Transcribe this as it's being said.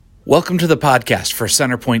Welcome to the podcast for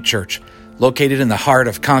Centerpoint Church. Located in the heart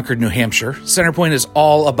of Concord, New Hampshire, Centerpoint is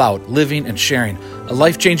all about living and sharing a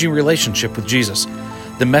life-changing relationship with Jesus.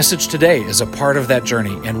 The message today is a part of that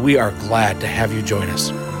journey, and we are glad to have you join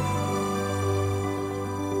us.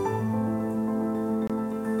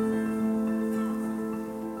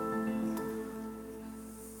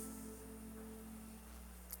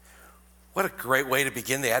 What a great way to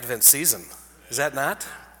begin the Advent season, is that not?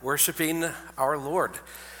 Worshiping our Lord,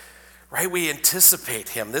 right? We anticipate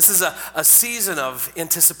Him. This is a season of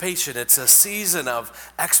anticipation. It's a season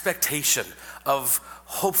of expectation, of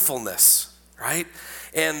hopefulness, right?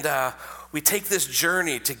 And we take this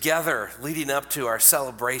journey together leading up to our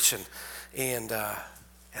celebration and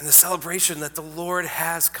the celebration that the Lord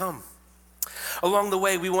has come. Along the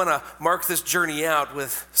way, we want to mark this journey out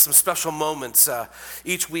with some special moments.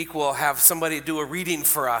 Each week, we'll have somebody do a reading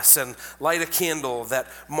for us and light a candle that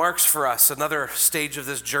marks for us another stage of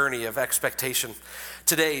this journey of expectation.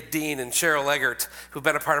 Today, Dean and Cheryl Eggert, who've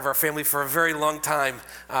been a part of our family for a very long time,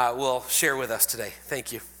 will share with us today.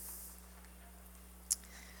 Thank you.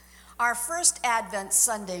 Our first Advent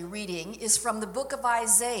Sunday reading is from the book of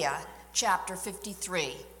Isaiah, chapter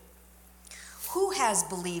 53. Who has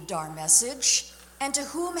believed our message, and to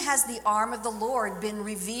whom has the arm of the Lord been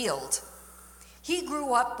revealed? He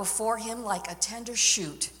grew up before him like a tender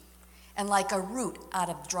shoot, and like a root out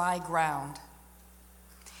of dry ground.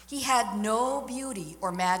 He had no beauty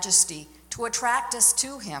or majesty to attract us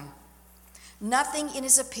to him, nothing in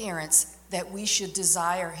his appearance that we should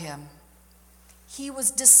desire him. He was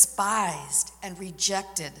despised and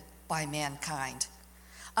rejected by mankind,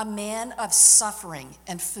 a man of suffering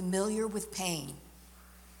and familiar with pain.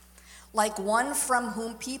 Like one from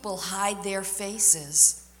whom people hide their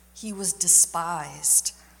faces, he was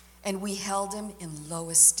despised, and we held him in low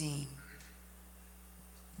esteem.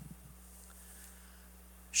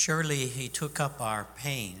 Surely he took up our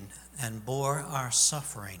pain and bore our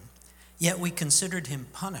suffering, yet we considered him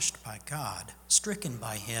punished by God, stricken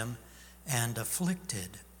by him, and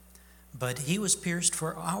afflicted. But he was pierced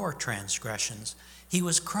for our transgressions. He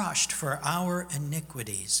was crushed for our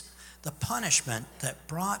iniquities. The punishment that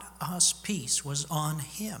brought us peace was on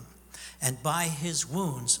him, and by his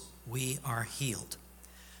wounds we are healed.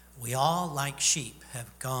 We all, like sheep,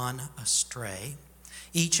 have gone astray.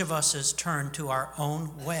 Each of us has turned to our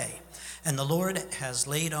own way, and the Lord has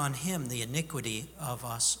laid on him the iniquity of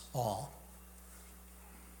us all.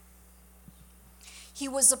 He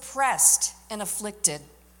was oppressed and afflicted,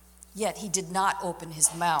 yet he did not open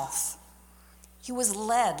his mouth. He was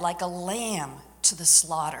led like a lamb to the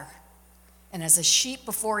slaughter, and as a sheep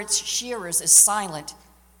before its shearers is silent,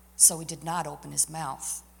 so he did not open his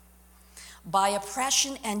mouth. By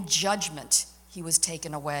oppression and judgment he was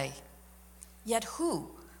taken away. Yet who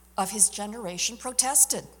of his generation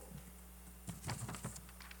protested?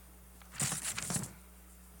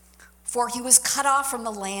 For he was cut off from the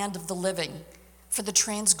land of the living. For the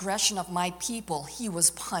transgression of my people he was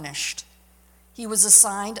punished. He was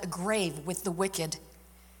assigned a grave with the wicked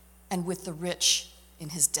and with the rich in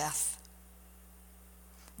his death.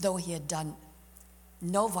 Though he had done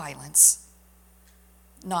no violence,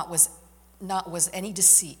 not was any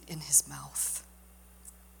deceit in his mouth.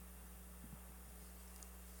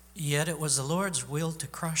 Yet it was the Lord's will to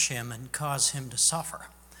crush him and cause him to suffer.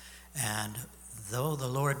 And though the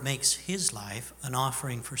Lord makes his life an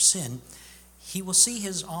offering for sin, he will see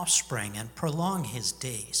his offspring and prolong his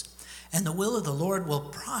days, and the will of the Lord will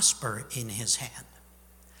prosper in his hand.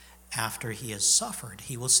 After he has suffered,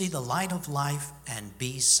 he will see the light of life and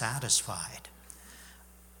be satisfied.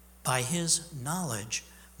 By his knowledge,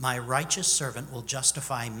 my righteous servant will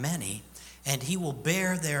justify many, and he will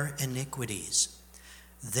bear their iniquities.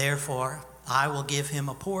 Therefore, I will give him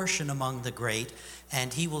a portion among the great,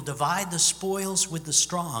 and he will divide the spoils with the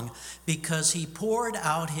strong, because he poured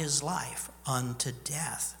out his life unto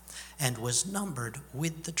death, and was numbered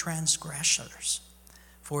with the transgressors.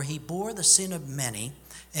 For he bore the sin of many,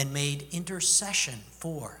 and made intercession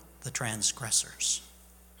for the transgressors.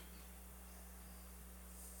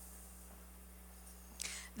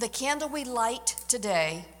 The candle we light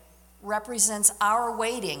today represents our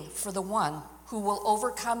waiting for the one who will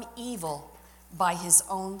overcome evil by his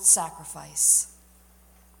own sacrifice.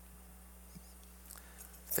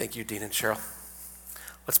 Thank you, Dean and Cheryl.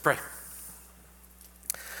 Let's pray.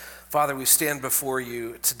 Father, we stand before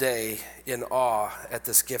you today in awe at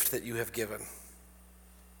this gift that you have given.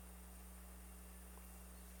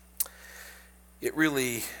 It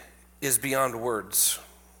really is beyond words,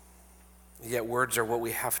 yet words are what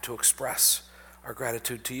we have to express our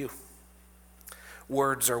gratitude to you.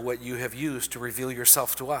 Words are what you have used to reveal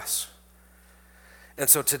yourself to us. And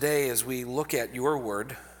so today, as we look at your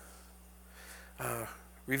word,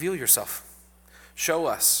 reveal yourself. Show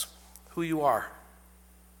us who you are.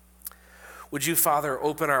 Would you, Father,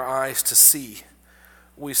 open our eyes to see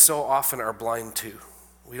what we so often are blind to?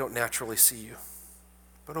 We don't naturally see you,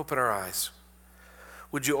 but open our eyes.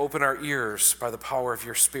 Would you open our ears by the power of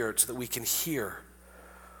your Spirit so that we can hear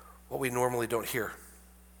what we normally don't hear?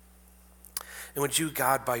 And would you,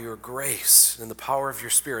 God, by your grace and the power of your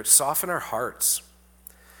Spirit, soften our hearts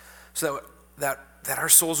so that our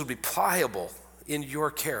souls would be pliable in your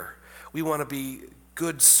care. We want to be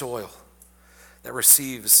good soil that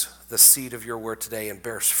receives the seed of your word today and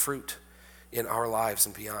bears fruit in our lives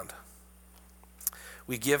and beyond.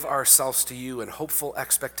 We give ourselves to you in hopeful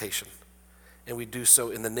expectation, and we do so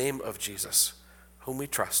in the name of Jesus, whom we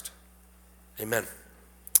trust. Amen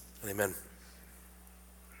and amen.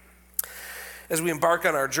 As we embark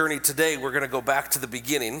on our journey today, we're going to go back to the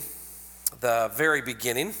beginning, the very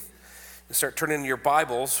beginning, and start turning in your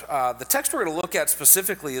Bibles. The text we're going to look at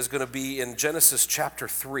specifically is going to be in Genesis chapter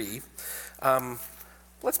 3.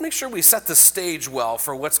 Let's make sure we set the stage well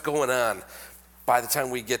for what's going on by the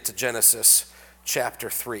time we get to Genesis chapter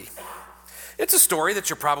 3. It's a story that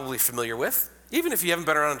you're probably familiar with. Even if you haven't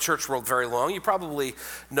been around the church world very long, you probably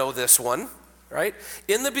know this one, right?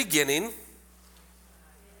 In the beginning,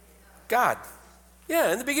 God.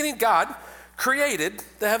 Yeah, in the beginning, God created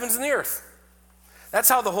the heavens and the earth. That's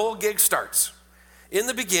how the whole gig starts. In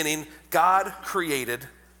the beginning, God created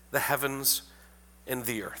the heavens and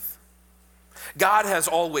the earth. God has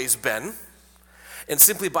always been, and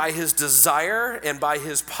simply by his desire and by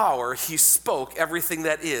his power, he spoke everything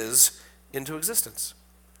that is into existence.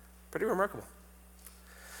 Pretty remarkable.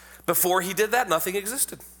 Before he did that, nothing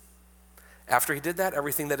existed. After he did that,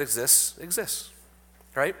 everything that exists.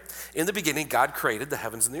 Right? In the beginning, God created the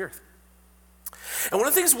heavens and the earth. And one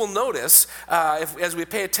of the things we'll notice as we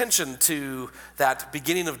pay attention to that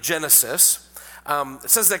beginning of Genesis, it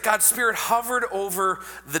says that God's Spirit hovered over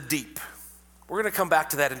the deep. We're going to come back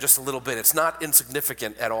to that in just a little bit. It's not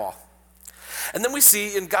insignificant at all. And then we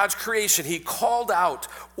see in God's creation, he called out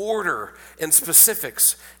order and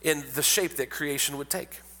specifics in the shape that creation would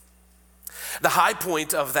take. The high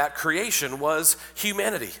point of that creation was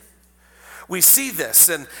humanity. We see this,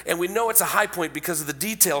 and we know it's a high point because of the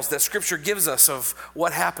details that Scripture gives us of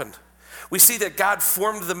what happened. We see that God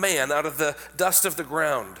formed the man out of the dust of the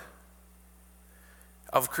ground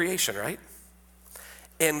of creation, right?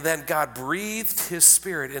 And then God breathed his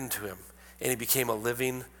Spirit into him, and he became a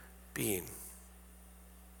living being.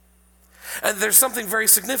 And there's something very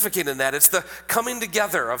significant in that. It's the coming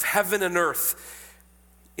together of heaven and earth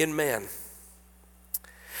in man.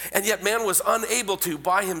 And yet man was unable to,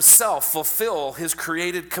 by himself, fulfill his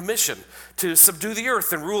created commission to subdue the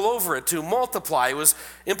earth and rule over it, to multiply. It was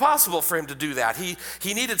impossible for him to do that. He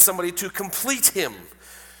needed somebody to complete him,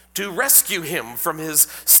 to rescue him from his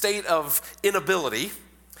state of inability.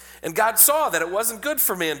 And God saw that it wasn't good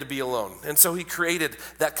for man to be alone. And so he created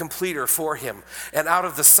that completer for him. And out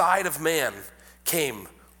of the side of man came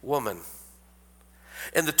woman.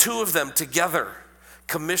 And the two of them together,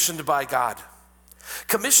 commissioned by God.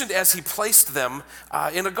 Commissioned as he placed them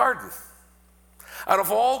in a garden. Out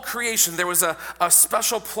of all creation, there was a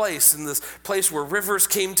special place, in this place where rivers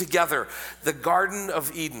came together, the Garden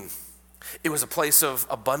of Eden. It was a place of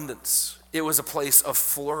abundance. It was a place of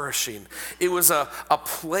flourishing. It was a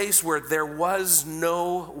place where there was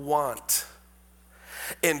no want.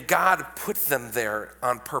 And God put them there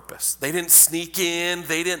on purpose. They didn't sneak in.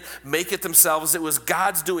 They didn't make it themselves. It was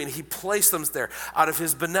God's doing. He placed them there out of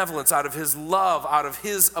his benevolence, out of his love, out of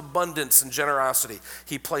his abundance and generosity.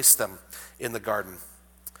 He placed them in the garden.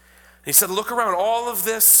 And he said, look around. All of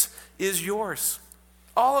this is yours.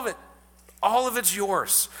 All of it. All of it's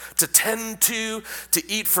yours. To tend to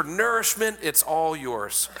eat for nourishment, it's all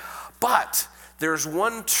yours. But there's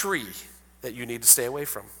one tree that you need to stay away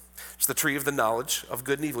from. It's the tree of the knowledge of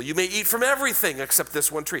good and evil. You may eat from everything except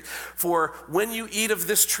this one tree. For when you eat of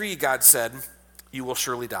this tree, God said, you will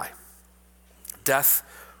surely die. Death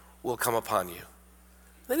will come upon you.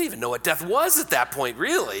 They didn't even know what death was at that point,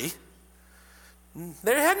 really.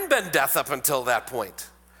 There hadn't been death up until that point.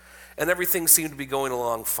 And everything seemed to be going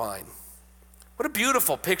along fine. What a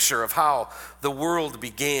beautiful picture of how the world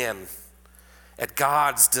began at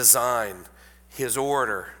God's design, his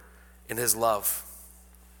order, and his love.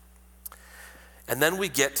 And then we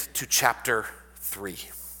get to chapter 3.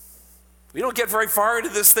 We don't get very far into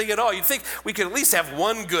this thing at all. You'd think we could at least have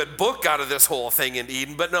one good book out of this whole thing in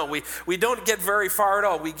Eden, but no, we don't get very far at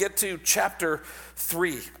all. We get to chapter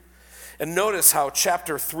 3. And notice how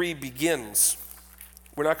chapter 3 begins.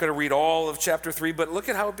 We're not going to read all of chapter 3, but look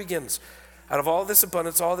at how it begins. out of all this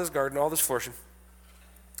abundance, all this garden, all this flourishing.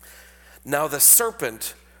 Now the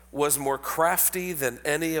serpent was more crafty than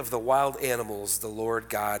any of the wild animals the Lord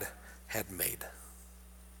God had made.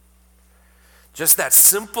 Just that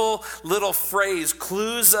simple little phrase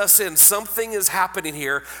clues us in. Something is happening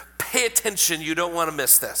here. Pay attention. You don't want to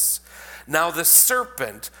miss this. Now the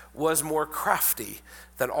serpent was more crafty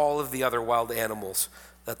than all of the other wild animals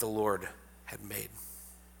that the Lord had made.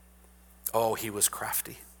 Oh, he was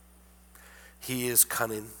crafty. He is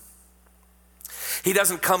cunning. He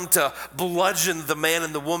doesn't come to bludgeon the man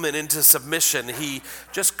and the woman into submission. He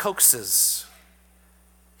just coaxes.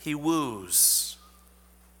 He woos.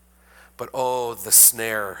 But oh, the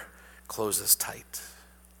snare closes tight.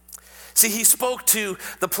 See, he spoke to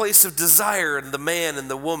the place of desire in the man and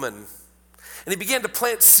the woman. And he began to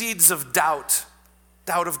plant seeds of doubt.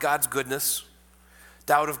 Doubt of God's goodness.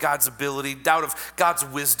 Doubt of God's ability. Doubt of God's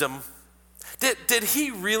wisdom. Did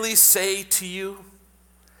he really say to you?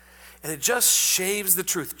 And it just shaves the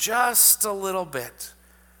truth just a little bit.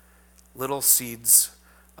 Little seeds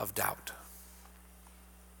of doubt.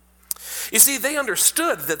 You see, they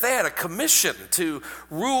understood that they had a commission to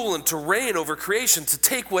rule and to reign over creation, to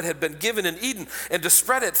take what had been given in Eden and to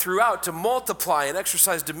spread it throughout, to multiply and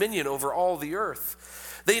exercise dominion over all the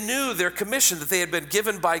earth. They knew their commission that they had been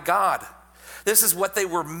given by God. This is what they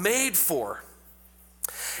were made for.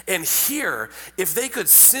 And here, if they could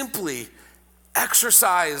simply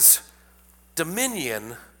exercise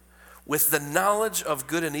dominion with the knowledge of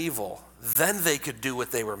good and evil, then they could do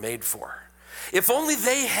what they were made for. If only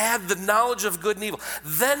they had the knowledge of good and evil,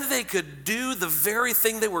 then they could do the very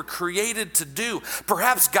thing they were created to do.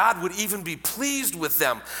 Perhaps God would even be pleased with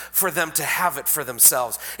them for them to have it for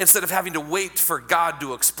themselves, instead of having to wait for God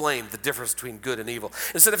to explain the difference between good and evil,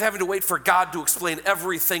 instead of having to wait for God to explain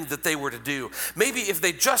everything that they were to do. Maybe if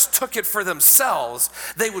they just took it for themselves,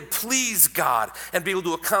 they would please God and be able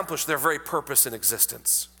to accomplish their very purpose in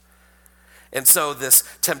existence. And so this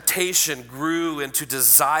temptation grew into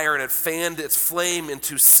desire, and it fanned its flame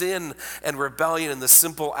into sin and rebellion in the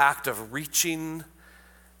simple act of reaching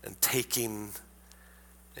and taking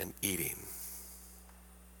and eating.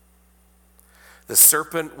 The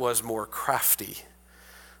serpent was more crafty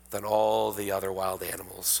than all the other wild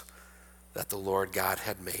animals that the Lord God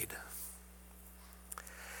had made.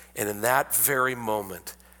 And in that very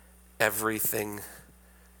moment, everything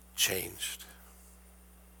changed.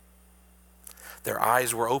 Their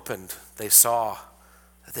eyes were opened. They saw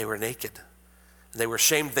that they were naked. They were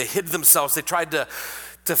ashamed. They hid themselves. They tried to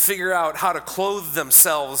figure out how to clothe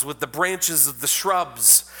themselves with the branches of the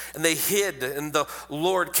shrubs. And they hid. And the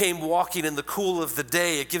Lord came walking in the cool of the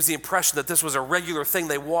day. It gives the impression that this was a regular thing.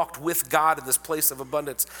 They walked with God in this place of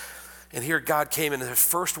abundance. And here God came in his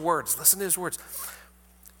first words. Listen to his words.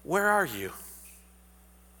 Where are you?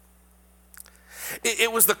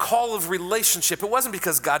 It was the call of relationship. It wasn't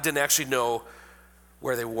because God didn't actually know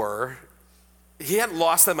where they were. He hadn't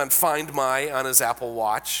lost them on Find My on his Apple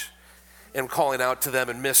Watch and calling out to them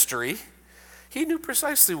in mystery. He knew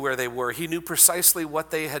precisely where they were. He knew precisely what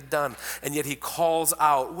they had done. And yet he calls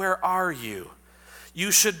out, where are you? You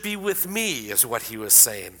should be with me, is what he was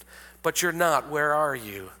saying. But you're not. Where are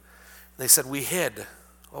you? They said, we hid.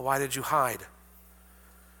 Well, why did you hide?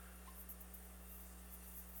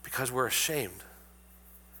 Because we're ashamed.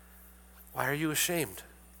 Why are you ashamed?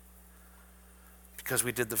 Because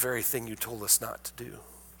we did the very thing you told us not to do.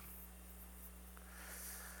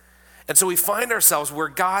 And so we find ourselves where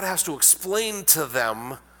God has to explain to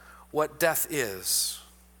them what death is.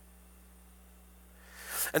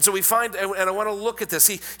 And so we find, and I want to look at this,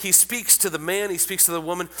 he speaks to the man, he speaks to the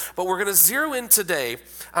woman, but we're going to zero in today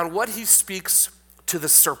on what he speaks to the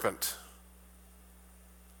serpent.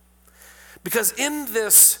 Because in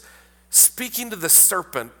this speaking to the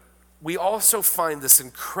serpent, we also find this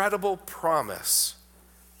incredible promise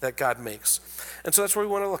that God makes. And so that's where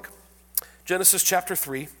we want to look. Genesis chapter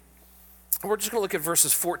 3. We're just going to look at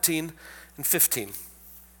verses 14 and 15.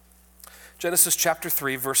 Genesis chapter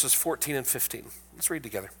 3, verses 14 and 15. Let's read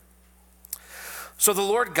together. So the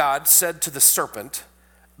Lord God said to the serpent,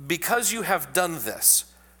 because you have done this,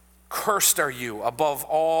 cursed are you above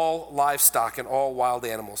all livestock and all wild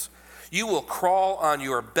animals. You will crawl on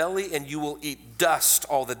your belly and you will eat dust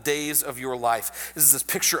all the days of your life. This is this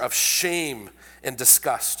picture of shame and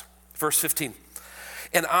disgust. Verse 15.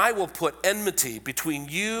 And I will put enmity between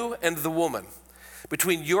you and the woman,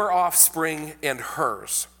 between your offspring and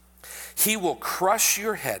hers. He will crush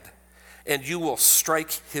your head and you will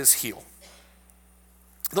strike his heel.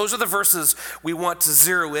 Those are the verses we want to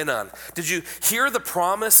zero in on. Did you hear the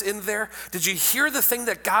promise in there? Did you hear the thing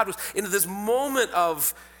that God was, in this moment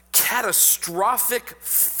of catastrophic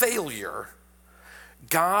failure,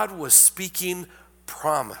 God was speaking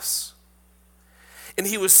promise. And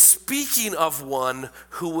he was speaking of one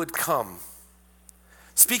who would come.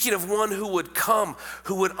 Speaking of one who would come,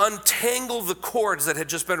 who would untangle the cords that had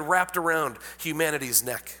just been wrapped around humanity's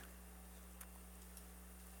neck.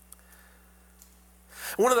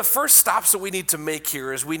 One of the first stops that we need to make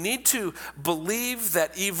here is we need to believe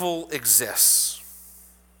that evil exists.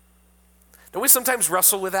 Don't we sometimes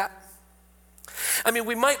wrestle with that? I mean,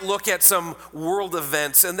 we might look at some world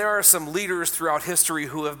events, and there are some leaders throughout history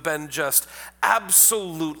who have been just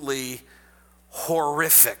absolutely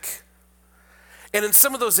horrific. And in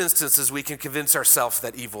some of those instances, we can convince ourselves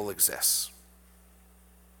that evil exists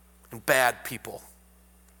and bad people.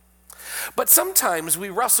 But sometimes we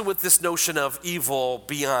wrestle with this notion of evil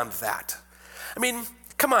beyond that. I mean,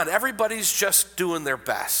 come on, everybody's just doing their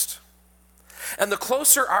best. And the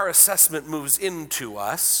closer our assessment moves into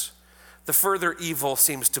us, the further evil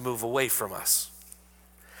seems to move away from us.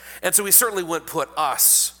 And so we certainly wouldn't put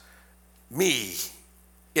me,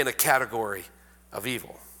 in a category of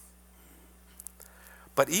evil.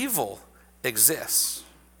 But evil exists.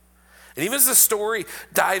 And even as the story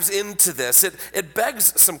dives into this, it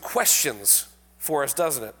begs some questions for us,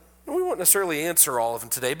 doesn't it? We won't necessarily answer all of them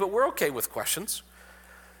today, but we're okay with questions.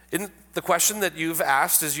 Isn't the question that you've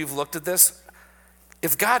asked as you've looked at this,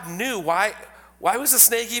 if God knew, why was the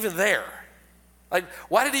snake even there? Like,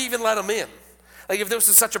 why did he even let him in? Like, if this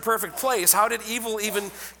was such a perfect place, how did evil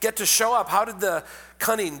even get to show up? How did the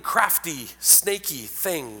cunning, crafty, snaky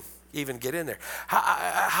thing even get in there?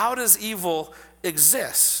 How does evil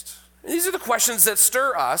exist? And these are the questions that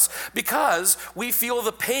stir us because we feel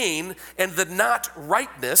the pain and the not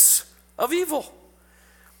rightness of evil.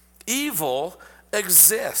 Evil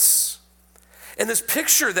exists. And this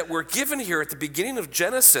picture that we're given here at the beginning of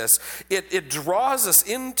Genesis, it draws us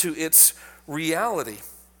into its reality.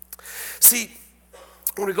 See,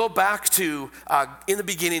 when we go back to, in the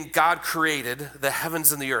beginning, God created the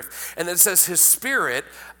heavens and the earth. And it says his spirit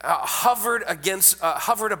hovered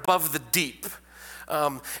above the deep.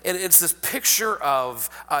 And it's this picture of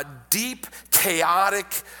deep,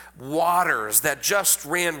 chaotic waters that just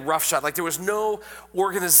ran roughshod. Like there was no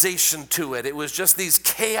organization to it. It was just these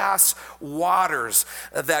chaos waters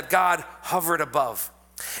that God hovered above.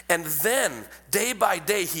 And then, day by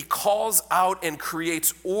day, he calls out and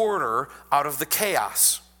creates order out of the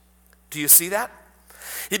chaos. Do you see that?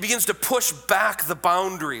 He begins to push back the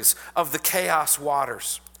boundaries of the chaos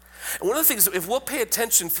waters. And one of the things, if we'll pay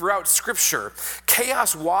attention throughout Scripture,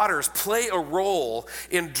 chaos waters play a role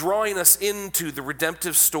in drawing us into the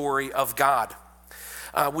redemptive story of God.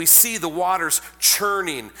 We see the waters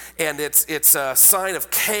churning, and it's a sign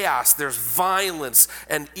of chaos. There's violence,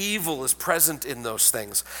 and evil is present in those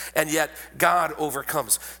things. And yet, God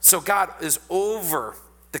overcomes. So God is over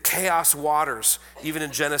the chaos waters, even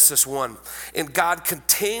in Genesis 1. And God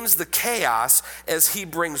contains the chaos as he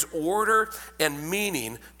brings order and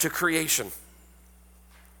meaning to creation.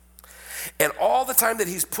 And all the time that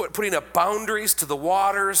he's putting up boundaries to the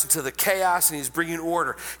waters and to the chaos, and he's bringing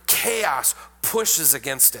order, chaos pushes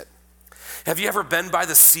against it. Have you ever been by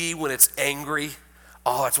the sea when it's angry?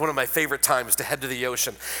 Oh, it's one of my favorite times to head to the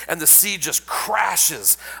ocean. And the sea just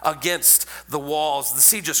crashes against the walls. The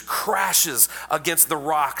sea just crashes against the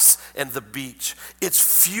rocks and the beach.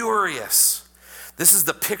 It's furious. This is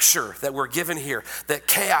the picture that we're given here, that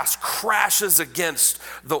chaos crashes against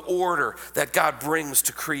the order that God brings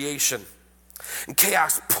to creation. And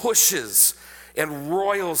chaos pushes and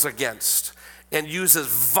roils against and uses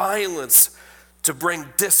violence to bring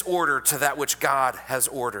disorder to that which God has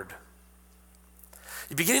ordered.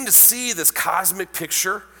 You're beginning to see this cosmic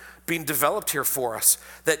picture being developed here for us,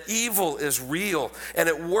 that evil is real and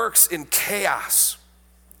it works in chaos.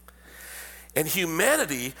 And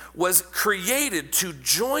humanity was created to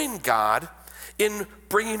join God in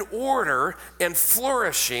bringing order and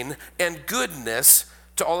flourishing and goodness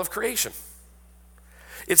to all of creation.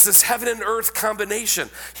 It's this heaven and earth combination.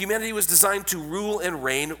 Humanity was designed to rule and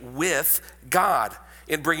reign with God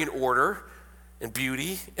in bringing order and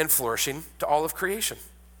beauty and flourishing to all of creation.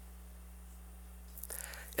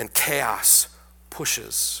 And chaos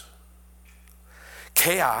pushes.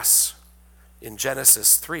 Chaos in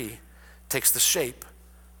Genesis 3 takes the shape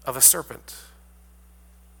of a serpent.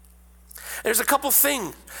 There's a couple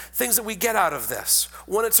things that we get out of this.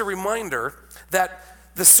 One, it's a reminder that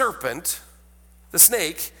the serpent, the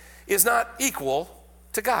snake, is not equal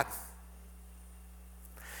to God.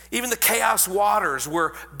 Even the chaos waters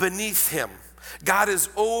were beneath him. God is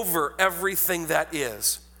over everything that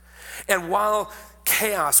is. And while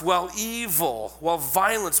chaos, while evil, while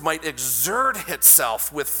violence might exert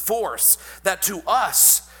itself with force that to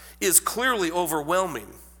us is clearly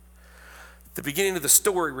overwhelming, the beginning of the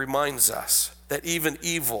story reminds us that even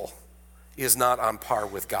evil is not on par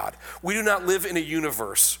with God. We do not live in a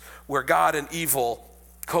universe where God and evil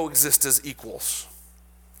coexist as equals.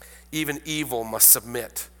 Even evil must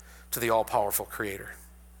submit to the all-powerful Creator.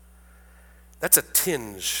 That's a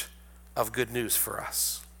tinge of good news for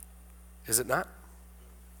us, is it not?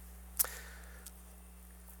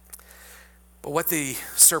 But what the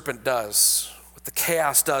serpent does, what the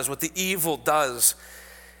chaos does, what the evil does,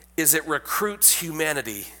 is it recruits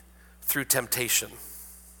humanity through temptation.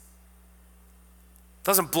 It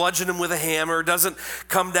doesn't bludgeon him with a hammer, doesn't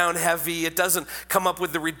come down heavy, it doesn't come up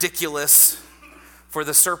with the ridiculous, for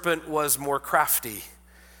the serpent was more crafty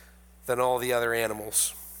than all the other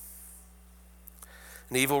animals.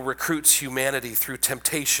 And evil recruits humanity through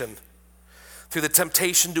temptation, through the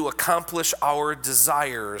temptation to accomplish our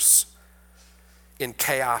desires in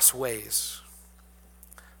chaos ways.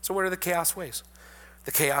 So what are the chaos ways?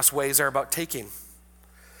 The chaos ways are about taking.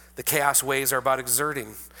 The chaos ways are about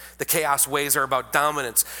exerting. The chaos ways are about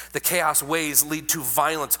dominance. The chaos ways lead to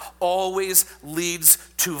violence, always leads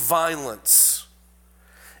to violence.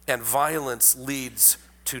 And violence leads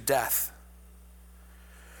to death.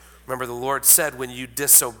 Remember, the Lord said, when you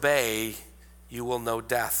disobey, you will know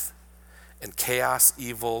death. And chaos,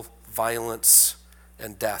 evil, violence,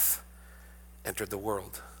 and death entered the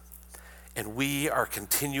world. And we are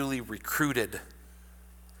continually recruited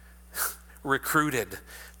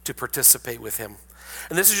to participate with him.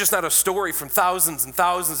 And this is just not a story from thousands and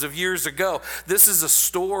thousands of years ago. This is a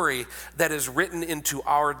story that is written into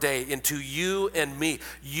our day, into you and me.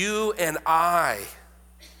 You and I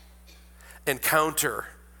encounter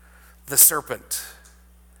the serpent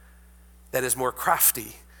that is more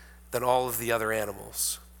crafty than all of the other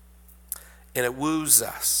animals. And it woos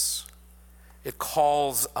us. It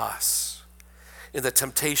calls us in the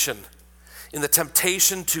temptation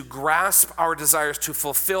to grasp our desires, to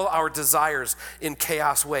fulfill our desires in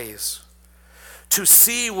chaos ways, to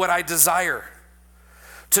see what I desire,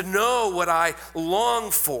 to know what I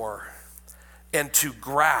long for, and to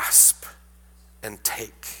grasp and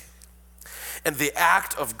take. And the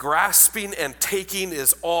act of grasping and taking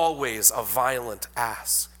is always a violent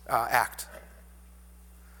act.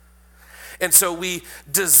 And so we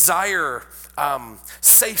desire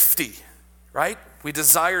safety, right? We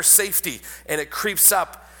desire safety, and it creeps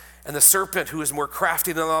up. And the serpent, who is more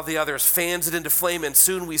crafty than all the others, fans it into flame, and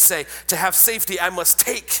soon we say, to have safety, I must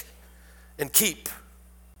take and keep.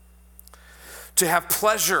 To have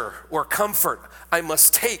pleasure or comfort, I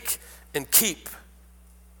must take and keep.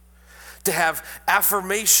 To have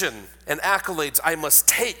affirmation and accolades, I must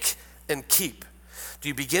take and keep. Do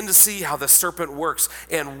you begin to see how the serpent works?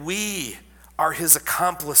 And we are his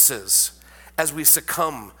accomplices as we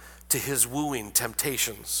succumb to his wooing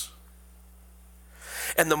temptations.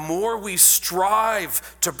 And the more we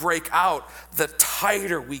strive to break out, the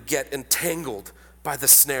tighter we get entangled by the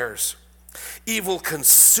snares. Evil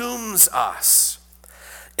consumes us,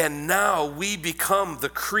 and now we become the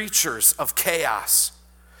creatures of chaos.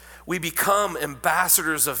 We become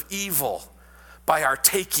ambassadors of evil by our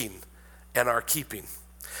taking and our keeping,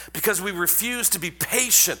 because we refuse to be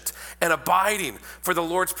patient and abiding for the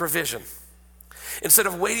Lord's provision. Instead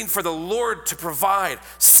of waiting for the Lord to provide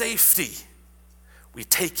safety, we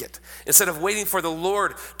take it. Instead of waiting for the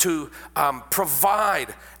Lord to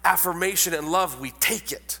provide affirmation and love, we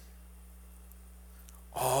take it.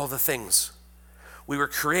 All the things. We were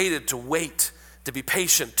created to wait, to be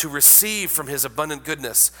patient, to receive from his abundant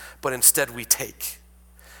goodness, but instead we take.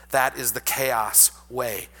 That is the chaos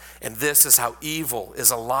way. And this is how evil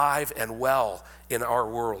is alive and well in our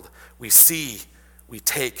world. We see, we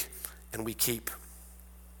take, and we keep.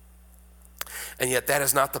 And yet that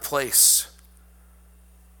is not the place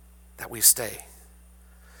that we stay.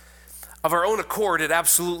 Of our own accord, it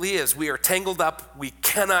absolutely is. We are tangled up. We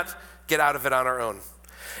cannot get out of it on our own.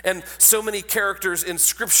 And so many characters in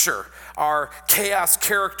Scripture are chaos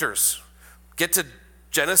characters. Get to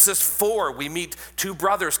Genesis 4, we meet two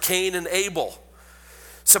brothers, Cain and Abel.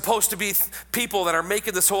 Supposed to be people that are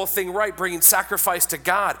making this whole thing right, bringing sacrifice to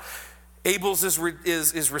God. Abel's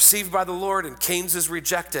is received by the Lord, and Cain's is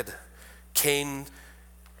rejected. Cain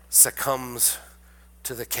succumbs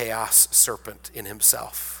to the chaos serpent in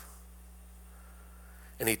himself.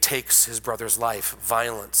 And he takes his brother's life,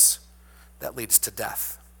 violence that leads to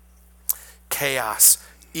death. Chaos,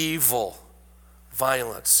 evil,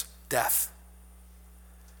 violence, death.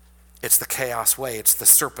 It's the chaos way. It's the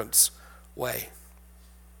serpent's way.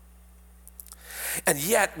 And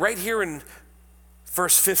yet, right here in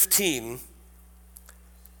verse 15,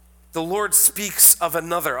 the Lord speaks of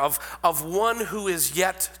another, of one who is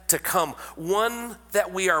yet to come, one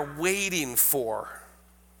that we are waiting for.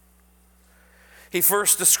 He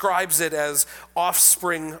first describes it as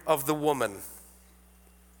offspring of the woman.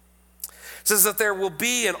 It says that there will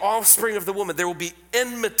be an offspring of the woman. There will be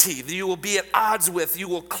enmity that you will be at odds with. You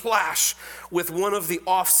will clash with one of the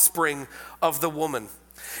offspring of the woman.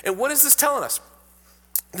 And what is this telling us?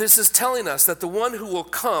 This is telling us that the one who will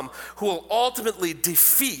come, who will ultimately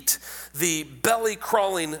defeat the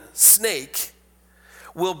belly-crawling snake,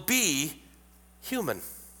 will be human.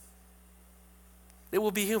 It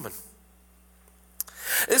will be human.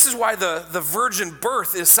 This is why the virgin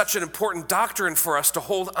birth is such an important doctrine for us to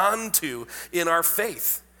hold on to in our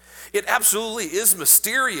faith. It absolutely is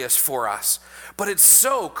mysterious for us, but it's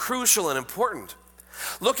so crucial and important.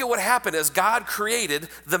 Look at what happened as God created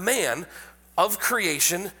the man of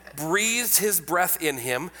creation, breathed his breath in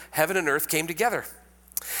him, heaven and earth came together.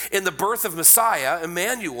 In the birth of Messiah,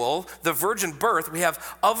 Emmanuel, the virgin birth, we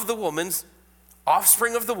have of the woman's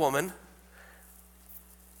offspring of the woman,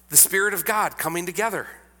 the Spirit of God coming together.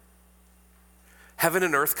 Heaven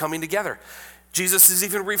and earth coming together. Jesus is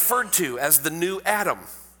even referred to as the new Adam.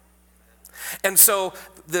 And so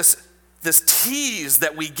this tease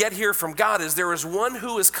that we get here from God is there is one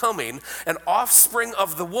who is coming, an offspring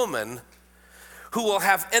of the woman, who will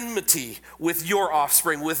have enmity with your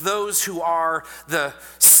offspring, with those who are the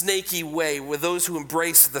snaky way, with those who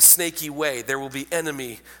embrace the snaky way. There will be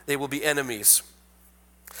enemy. They will be enemies.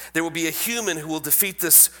 There will be a human who will defeat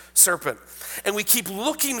this serpent. And we keep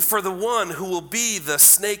looking for the one who will be the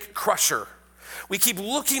snake crusher. We keep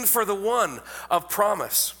looking for the one of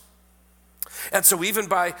promise. And so even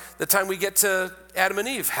by the time we get to Adam and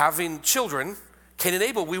Eve having children, Cain and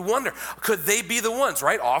Abel, we wonder, could they be the ones,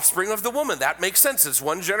 right? Offspring of the woman. That makes sense. It's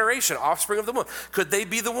one generation, offspring of the woman. Could they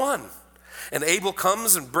be the one? And Abel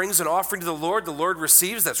comes and brings an offering to the Lord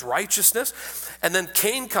receives, that's righteousness. And then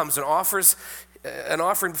Cain comes and offers an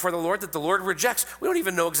offering before the Lord rejects. We don't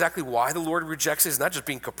even know exactly why the Lord rejects it. He's not just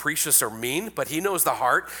being capricious or mean, but he knows the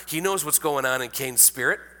heart. He knows what's going on in Cain's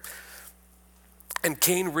spirit. And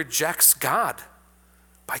Cain rejects God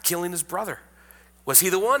by killing his brother. Was he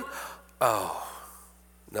the one? Oh,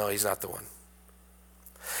 no, he's not the one.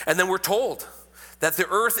 And then we're told that the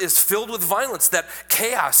earth is filled with violence, that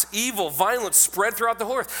chaos, evil, violence spread throughout the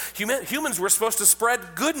whole earth. Humans were supposed to spread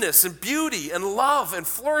goodness and beauty and love and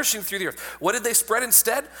flourishing through the earth. What did they spread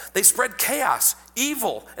instead? They spread chaos,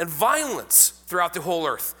 evil, and violence throughout the whole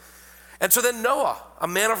earth. And so then Noah, a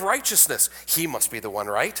man of righteousness, he must be the one,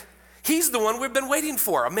 right? He's the one we've been waiting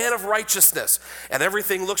for, a man of righteousness. And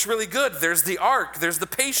everything looks really good. There's the ark, there's the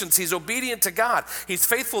patience. He's obedient to God. He's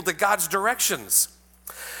faithful to God's directions.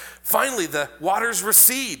 Finally, the waters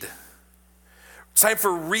recede. It's time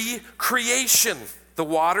for recreation. The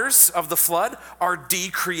waters of the flood are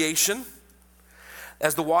decreation.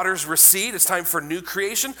 As the waters recede, it's time for new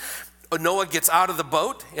creation. Noah gets out of the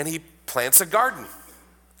boat and he plants a garden.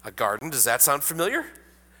 A garden, does that sound familiar?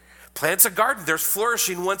 Plants a garden. There's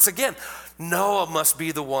flourishing once again. Noah must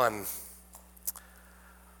be the one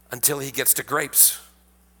until he gets to grapes.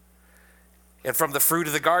 And from the fruit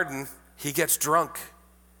of the garden, he gets drunk.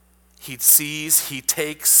 He sees, he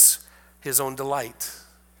takes his own delight.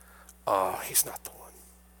 Oh, he's not the one.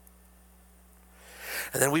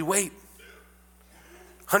 And then we wait.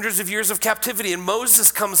 Hundreds of years of captivity, and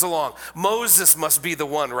Moses comes along. Moses must be the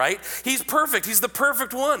one, right? He's perfect. He's the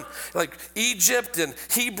perfect one. Like Egypt and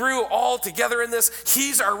Hebrew all together in this.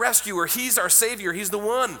 He's our rescuer. He's our savior. He's the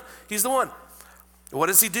one. He's the one. What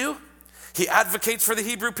does he do? He advocates for the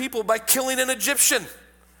Hebrew people by killing an Egyptian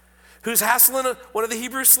who's hassling one of the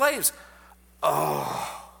Hebrew slaves.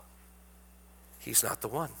 Oh, he's not the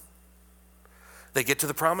one. They get to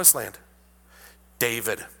the promised land.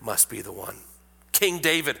 David must be the one. King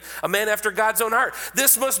David, a man after God's own heart.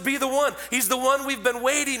 This must be the one. He's the one we've been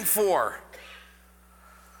waiting for.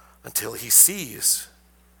 Until he sees,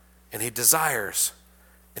 and he desires,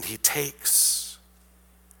 and he takes,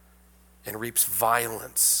 and reaps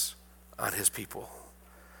violence on his people.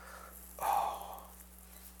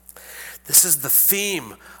 This is the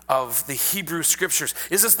theme of the Hebrew scriptures.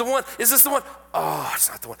 Is this the one? Is this the one? Oh, it's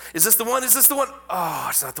not the one. Is this the one? Is this the one? Oh,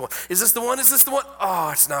 it's not the one. Is this the one? Is this the one? Oh,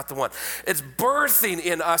 it's not the one. It's birthing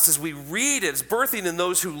in us as we read it. It's birthing in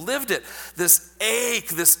those who lived it. This ache,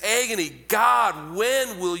 this agony. God,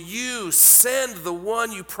 when will you send the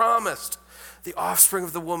one you promised? The offspring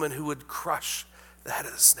of the woman who would crush the head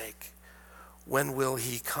of the snake. When will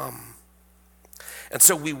he come? And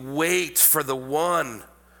so we wait for the one.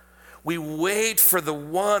 We wait for the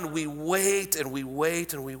one. We wait and we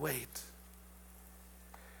wait and we wait.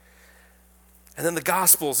 And then the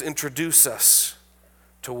Gospels introduce us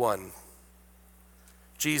to one,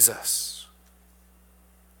 Jesus.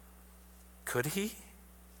 Could he?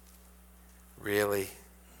 Really?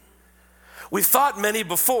 We've thought many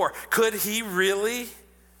before. Could he really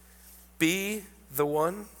be the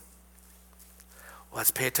one? Well, let's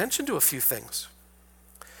pay attention to a few things.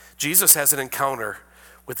 Jesus has an encounter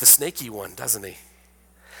with the snaky one, doesn't he?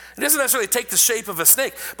 It doesn't necessarily take the shape of a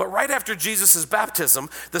snake, but right after Jesus' baptism,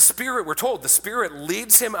 we're told, the Spirit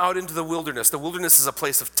leads him out into the wilderness. The wilderness is a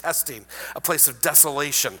place of testing, a place of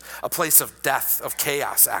desolation, a place of death, of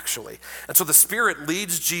chaos, actually. And so the Spirit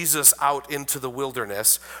leads Jesus out into the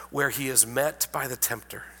wilderness where he is met by the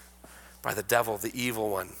tempter, by the devil, the evil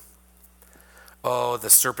one. Oh, the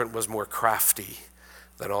serpent was more crafty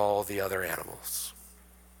than all the other animals.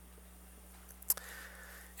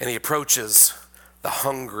 And he approaches the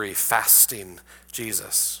hungry, fasting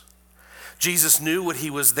Jesus. Jesus knew what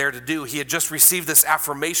he was there to do. He had just received this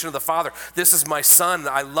affirmation of the Father. This is my son.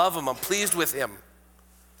 I love him. I'm pleased with him.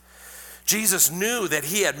 Jesus knew that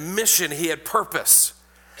he had mission. He had purpose.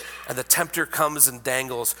 And the tempter comes and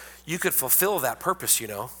dangles. You could fulfill that purpose, you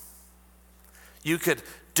know. You could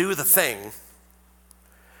do the thing.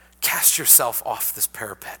 Cast yourself off this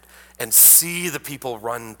parapet and see the people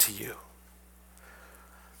run to you.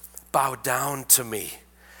 Bow down to me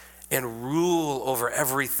and rule over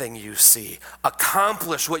everything you see.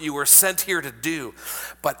 Accomplish what you were sent here to do.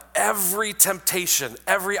 But every temptation,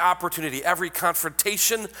 every opportunity, every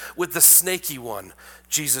confrontation with the snaky one,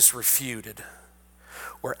 Jesus refuted.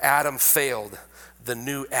 Where Adam failed, the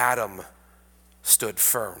new Adam stood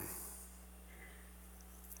firm.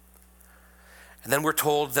 And then we're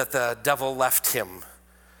told that the devil left him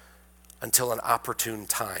until an opportune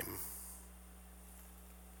time.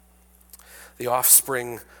 The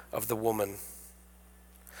offspring of the woman.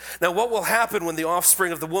 Now, what will happen when the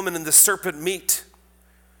offspring of the woman and the serpent meet?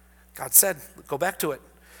 God said, go back to it.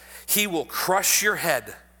 He will crush your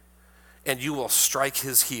head and you will strike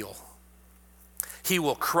his heel. He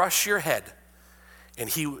will crush your head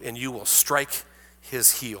and you will strike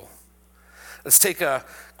his heel. Let's take a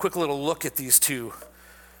quick little look at these two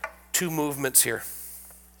movements here.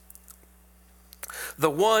 The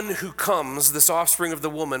one who comes, this offspring of the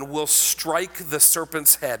woman, will strike the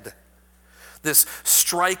serpent's head. This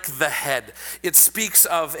strike the head. It speaks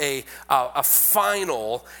of a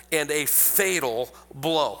final and a fatal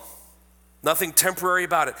blow. Nothing temporary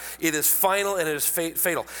about it. It is final and it is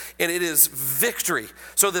fatal. And it is victory.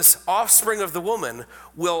 So this offspring of the woman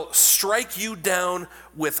will strike you down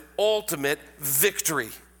with ultimate victory.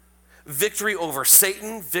 Victory over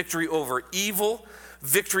Satan, victory over evil,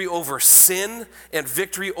 victory over sin, and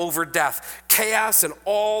victory over death. Chaos and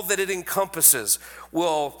all that it encompasses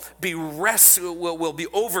will be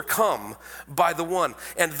overcome by the one.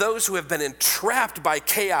 And those who have been entrapped by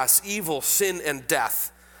chaos, evil, sin, and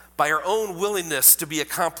death, by our own willingness to be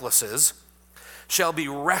accomplices, shall be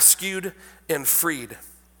rescued and freed.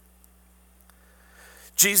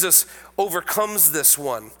 Jesus overcomes this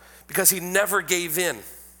one because he never gave in.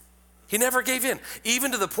 He never gave in,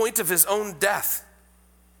 even to the point of his own death.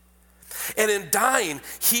 And in dying,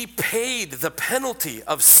 he paid the penalty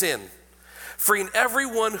of sin, freeing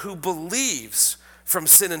everyone who believes from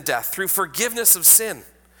sin and death through forgiveness of sin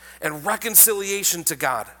and reconciliation to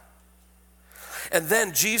God. And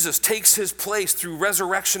then Jesus takes his place through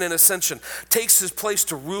resurrection and ascension, takes his place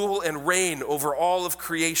to rule and reign over all of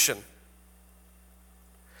creation.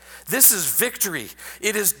 This is victory.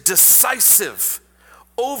 It is decisive,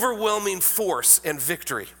 overwhelming force and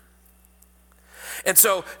victory. And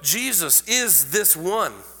so Jesus is this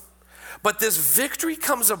one. But this victory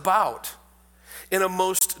comes about in a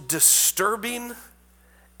most disturbing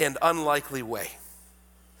and unlikely way.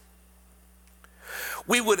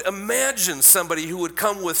 We would imagine somebody who would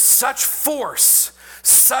come with such force,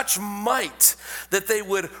 such might, that they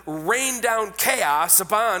would rain down chaos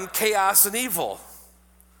upon chaos and evil.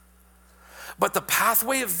 But the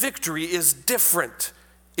pathway of victory is different.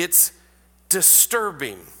 It's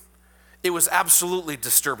disturbing. It was absolutely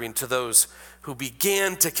disturbing to those who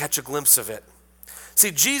began to catch a glimpse of it.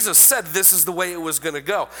 See, Jesus said this is the way it was going to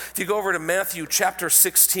go. If you go over to Matthew chapter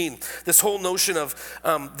 16, this whole notion of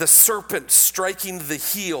the serpent striking the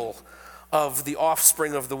heel of the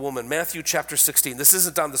offspring of the woman. Matthew chapter 16. This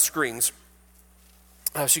isn't on the screens,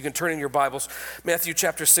 so you can turn in your Bibles. Matthew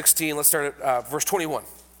chapter 16, let's start at verse 21.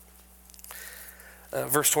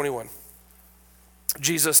 Verse 21.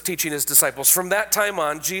 Jesus teaching his disciples. From that time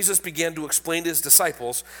on, Jesus began to explain to his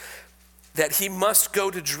disciples that he must go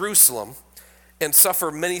to Jerusalem and suffer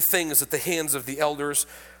many things at the hands of the elders,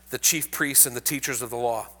 the chief priests, and the teachers of the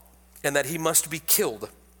law, and that he must be killed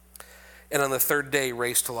and on the third day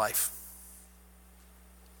raised to life.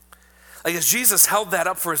 Like as Jesus held that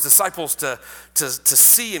up for his disciples to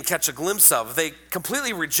see and catch a glimpse of, they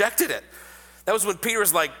completely rejected it. That was when Peter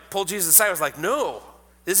was like, pulled Jesus aside, was like, no,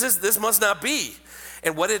 this must not be.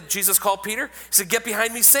 And what did Jesus call Peter? He said, get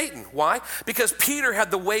behind me, Satan. Why? Because Peter had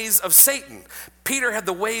the ways of Satan. Peter had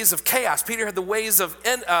the ways of chaos. Peter had the ways of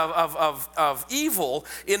evil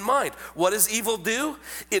in mind. What does evil do?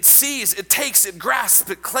 It sees, it takes, it grasps,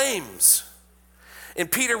 it claims.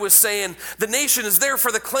 And Peter was saying, the nation is there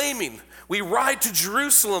for the claiming. We ride to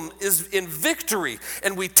Jerusalem is in victory,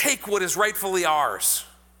 and we take what is rightfully ours.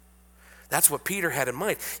 That's what Peter had in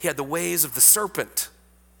mind. He had the ways of the serpent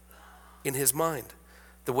in his mind,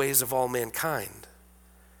 the ways of all mankind.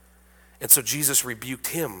 And so Jesus rebuked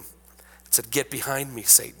him and said, get behind me,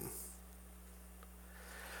 Satan.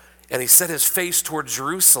 And he set his face toward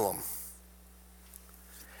Jerusalem.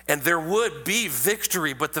 And there would be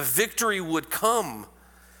victory, but the victory would come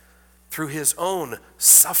through his own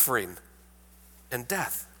suffering and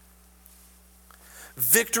death.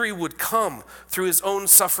 Victory would come through his own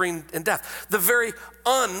suffering and death. The very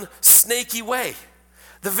unsnaky way.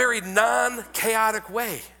 The very non-chaotic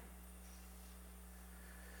way.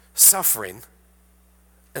 Suffering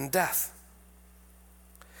and death.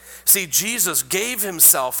 See, Jesus gave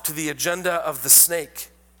himself to the agenda of the snake.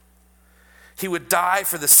 He would die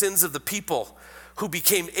for the sins of the people who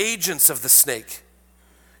became agents of the snake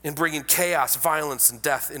in bringing chaos, violence, and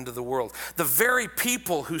death into the world. The very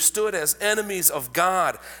people who stood as enemies of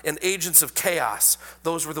God and agents of chaos,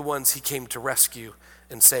 those were the ones he came to rescue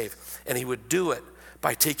and save. And he would do it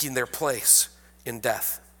by taking their place in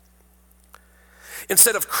death.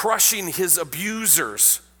 Instead of crushing his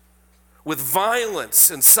abusers with violence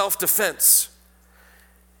and self-defense,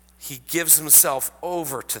 he gives himself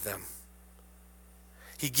over to them.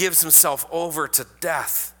 He gives himself over to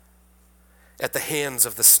death at the hands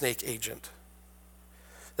of the snake agent,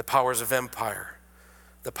 the powers of empire,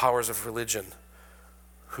 the powers of religion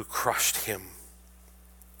who crushed him.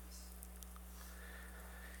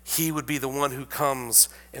 He would be the one who comes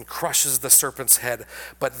and crushes the serpent's head,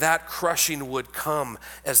 but that crushing would come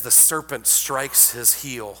as the serpent strikes his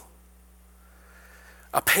heel.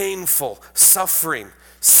 A painful, suffering,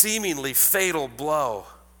 seemingly fatal blow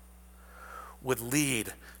would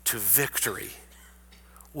lead to victory.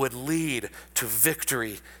 Would lead to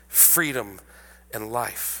victory, freedom, and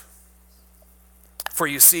life. For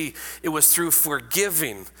you see, it was through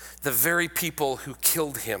forgiving the very people who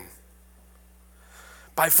killed him.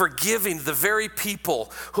 By forgiving the very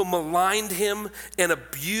people who maligned him and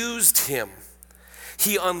abused him,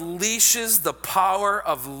 he unleashes the power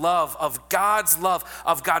of love, of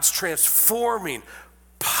God's transforming,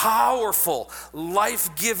 powerful,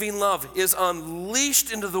 life-giving love is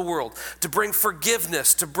unleashed into the world to bring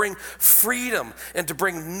forgiveness, to bring freedom, and to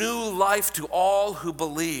bring new life to all who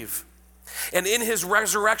believe. And in his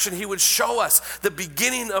resurrection, he would show us the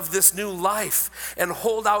beginning of this new life and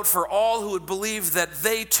hold out for all who would believe that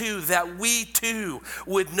they too, that we too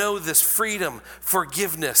would know this freedom,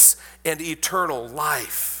 forgiveness, and eternal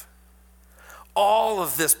life. All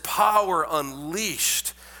of this power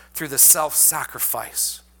unleashed through the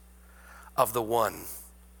self-sacrifice of the one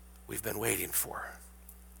we've been waiting for.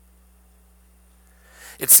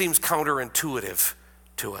 It seems counterintuitive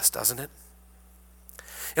to us, doesn't it?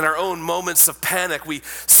 In our own moments of panic, we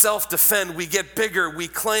self-defend, we get bigger, we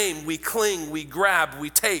claim, we cling, we grab, we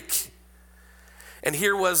take. And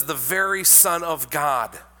here was the very Son of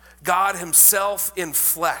God, God himself in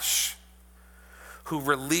flesh, who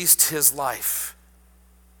released his life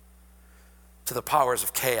to the powers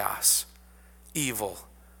of chaos, evil,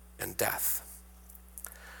 and death.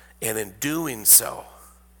 And in doing so,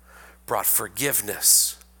 brought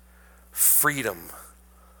forgiveness, freedom,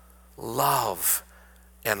 love,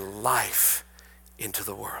 and life into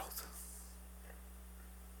the world.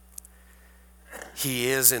 He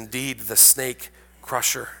is indeed the snake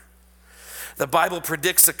crusher. The Bible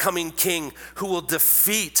predicts a coming king who will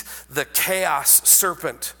defeat the chaos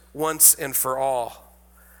serpent once and for all.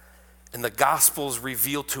 And the Gospels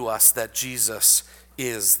reveal to us that Jesus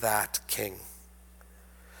is that king.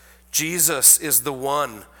 Jesus is the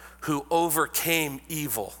one who overcame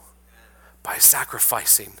evil by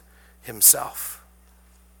sacrificing himself.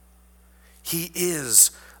 He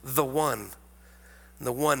is the one, and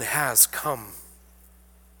the one has come.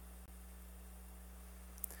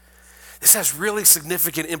 This has really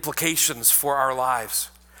significant implications for our lives,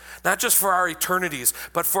 not just for our eternities,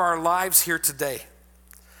 but for our lives here today.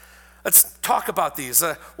 Let's talk about these.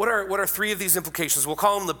 What are three of these implications? We'll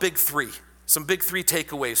call them the big three. Some big three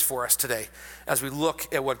takeaways for us today as we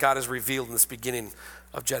look at what God has revealed in this beginning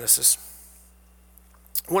of Genesis.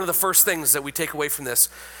 One of the first things that we take away from this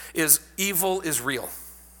is evil is real.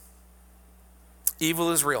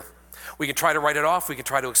 Evil is real. We can try to write it off, we can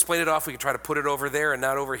try to explain it off, we can try to put it over there and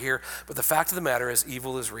not over here, but the fact of the matter is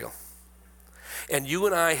evil is real. And you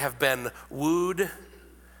and I have been wooed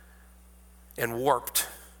and warped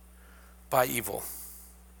by evil.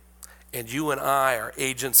 And you and I are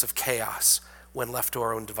agents of chaos when left to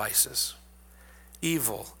our own devices.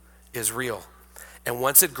 Evil is real. And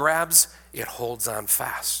once it grabs, it holds on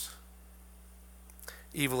fast.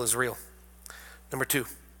 Evil is real. Number 2,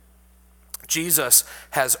 Jesus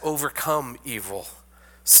has overcome evil,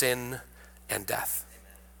 sin, and death.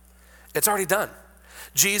 It's already done.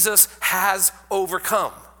 Jesus has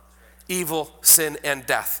overcome evil, sin, and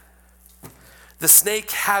death. The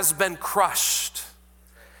snake has been crushed.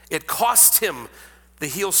 It cost him the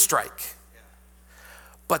heel strike.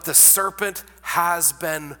 But the serpent has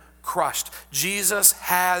been crushed. Jesus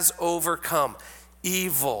has overcome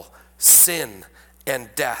evil, sin, and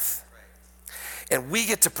death. And we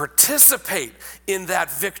get to participate in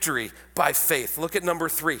that victory by faith. Look at number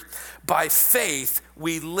 3. By faith,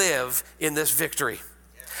 we live in this victory.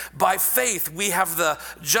 By faith, we have the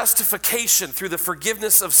justification through the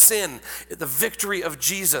forgiveness of sin, the victory of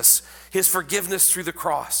Jesus, his forgiveness through the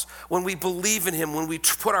cross. When we believe in him, when we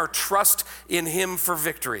put our trust in him for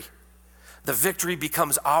victory, the victory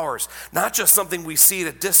becomes ours. Not just something we see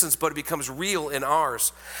at a distance, but it becomes real in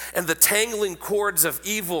ours. And the tangling cords of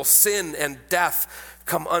evil, sin, and death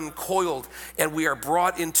come uncoiled, and we are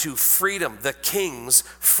brought into freedom, the King's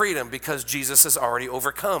freedom, because Jesus has already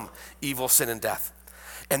overcome evil, sin, and death.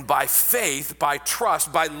 And by faith, by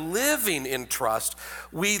trust, by living in trust,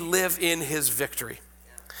 we live in his victory.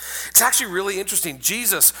 It's actually really interesting.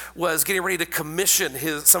 Jesus was getting ready to commission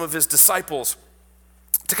some of his disciples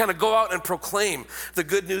to kind of go out and proclaim the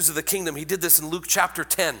good news of the kingdom. He did this in Luke chapter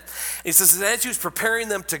 10. And he says, and as he was preparing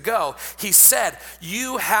them to go, he said,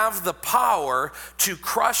 you have the power to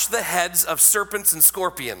crush the heads of serpents and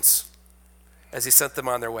scorpions, as he sent them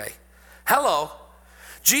on their way. Hello.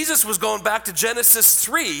 Jesus was going back to Genesis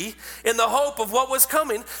 3 in the hope of what was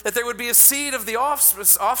coming, that there would be a seed of the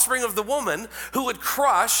offspring of the woman who would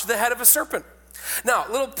crush the head of a serpent. Now,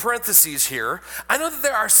 little parentheses here. I know that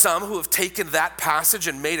there are some who have taken that passage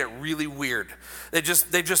and made it really weird. They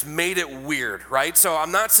just made it weird, right? So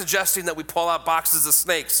I'm not suggesting that we pull out boxes of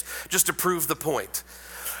snakes just to prove the point.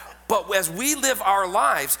 But as we live our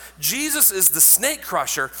lives, Jesus is the snake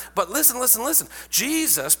crusher. But listen.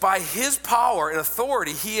 Jesus, by his power and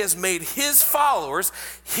authority, he has made his followers,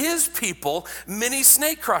 his people, many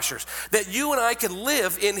snake crushers. That you and I can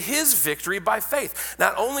live in his victory by faith.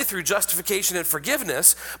 Not only through justification and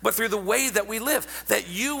forgiveness, but through the way that we live. That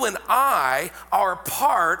you and I are a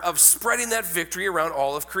part of spreading that victory around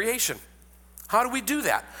all of creation. How do we do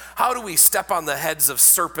that? How do we step on the heads of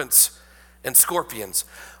serpents and scorpions?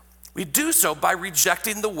 We do so by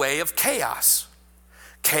rejecting the way of chaos.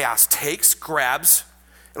 Chaos takes, grabs,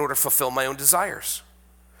 in order to fulfill my own desires.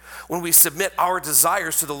 When we submit our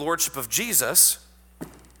desires to the lordship of Jesus,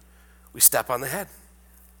 we step on the head.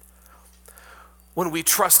 When we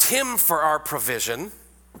trust him for our provision,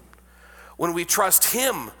 when we trust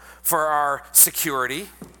him for our security,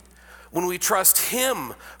 when we trust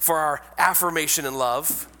him for our affirmation and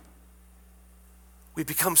love, we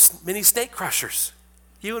become mini snake crushers.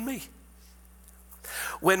 You and me.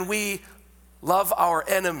 When we love our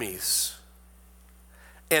enemies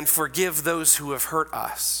and forgive those who have hurt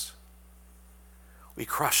us, we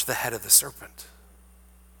crush the head of the serpent.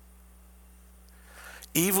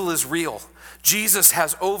 Evil is real. Jesus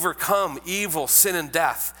has overcome evil, sin, and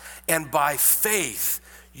death. And by faith,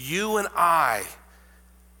 you and I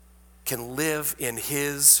can live in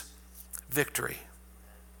his victory.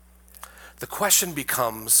 The question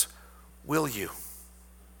becomes, will you?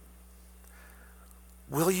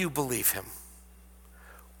 Will you believe him?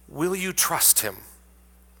 Will you trust him?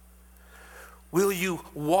 Will you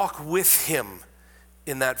walk with him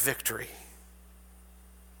in that victory?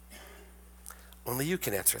 Only you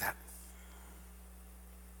can answer that.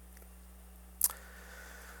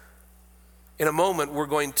 In a moment, we're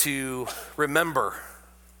going to remember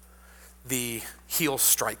the heel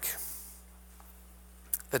strike,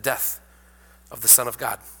 the death of the Son of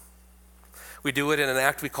God. We do it in an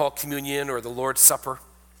act we call communion or the Lord's Supper.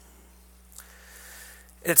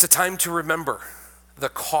 It's a time to remember the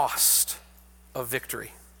cost of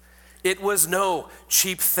victory. It was no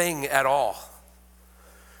cheap thing at all.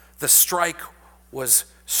 The strike was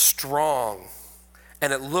strong,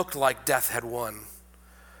 and it looked like death had won.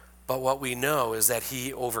 But what we know is that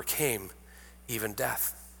he overcame even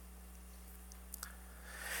death.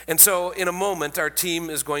 And so in a moment, our team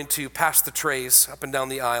is going to pass the trays up and down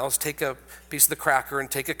the aisles, take a piece of the cracker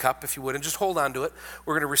and take a cup, if you would, and just hold on to it.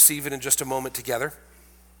 We're going to receive it in just a moment together.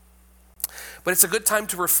 But it's a good time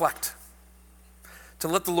to reflect, to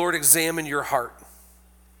let the Lord examine your heart.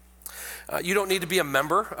 You don't need to be a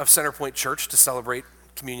member of Centerpoint Church to celebrate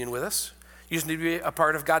communion with us. You just need to be a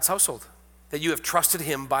part of God's household, that you have trusted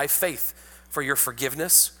him by faith for your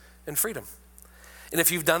forgiveness and freedom. And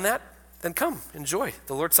if you've done that, then come, enjoy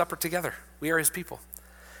the Lord's Supper together. We are his people.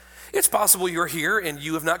 It's possible you're here and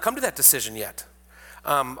you have not come to that decision yet.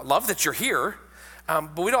 Love that you're here,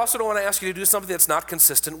 but we also don't want to ask you to do something that's not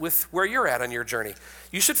consistent with where you're at on your journey.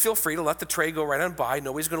 You should feel free to let the tray go right on by.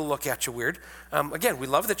 Nobody's going to look at you weird. Again, we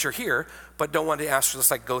love that you're here, but don't want to ask you to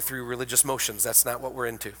just go through religious motions. That's not what we're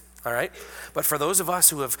into, all right? But for those of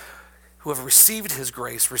us who have received his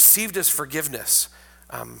grace, received his forgiveness,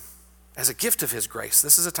 as a gift of his grace,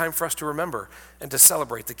 this is a time for us to remember and to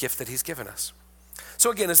celebrate the gift that he's given us.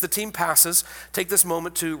 So again, as the team passes, take this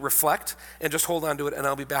moment to reflect and just hold on to it, and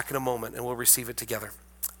I'll be back in a moment and we'll receive it together.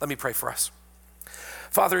 Let me pray for us.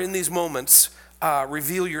 Father, in these moments,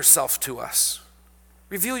 reveal yourself to us.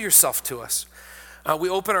 Reveal yourself to us. We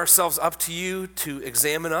open ourselves up to you to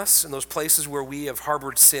examine us in those places where we have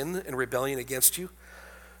harbored sin and rebellion against you.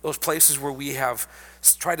 Those places where we have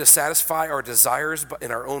tried to satisfy our desires in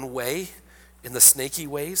our own way, in the snaky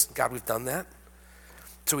ways. God, we've done that.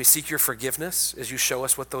 So we seek your forgiveness as you show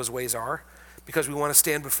us what those ways are, because we want to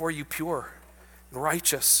stand before you pure and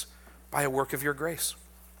righteous by a work of your grace.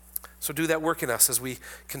 So do that work in us as we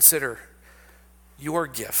consider your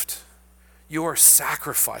gift, your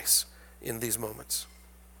sacrifice in these moments.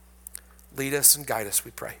 Lead us and guide us, we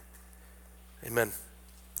pray. Amen.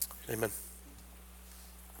 Amen.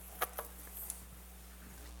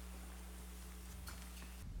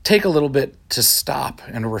 Take a little bit to stop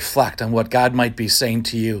and reflect on what God might be saying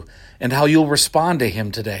to you and how you'll respond to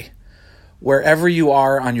him today. Wherever you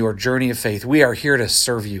are on your journey of faith, we are here to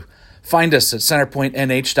serve you. Find us at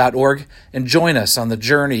centerpointnh.org and join us on the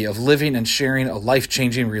journey of living and sharing a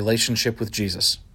life-changing relationship with Jesus.